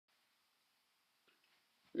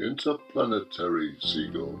Interplanetary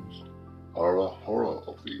seagulls are a horror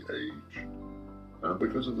of the age, and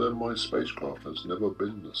because of them my spacecraft has never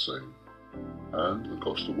been the same, and the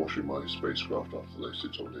cost of washing my spacecraft after they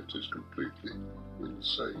sit on it is completely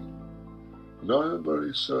insane. And I am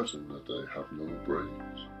very certain that they have no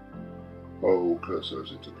brains. Oh, curse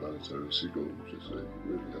those interplanetary seagulls, if they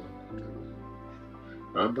really are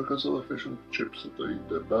deranged. And because of the fish and chips that they eat,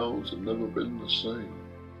 their bowels have never been the same.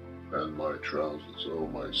 And my trousers, oh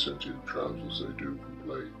my sentient trousers, they do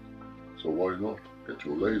complain. So why not get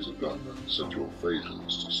your laser gun and set your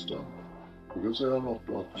phasers to stun? Because they are not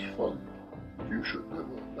much fun. You should never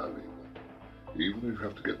marry one, even if you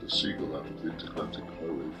have to get the seagull out of the intergalactic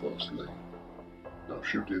highway fast lane. Now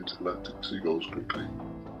shoot the intergalactic seagulls quickly.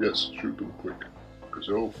 Yes, shoot them quick, because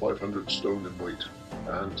they're all 500 stone in weight,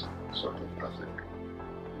 and psychopathic.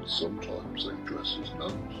 And sometimes they dress as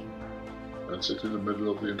nuns, and sit in the middle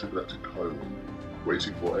of the intergalactic highway,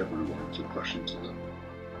 waiting for everyone to crash into them,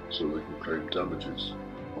 so they can claim damages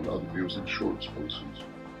on other people's insurance policies,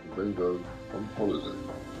 and then go on holiday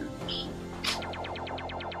in the sea.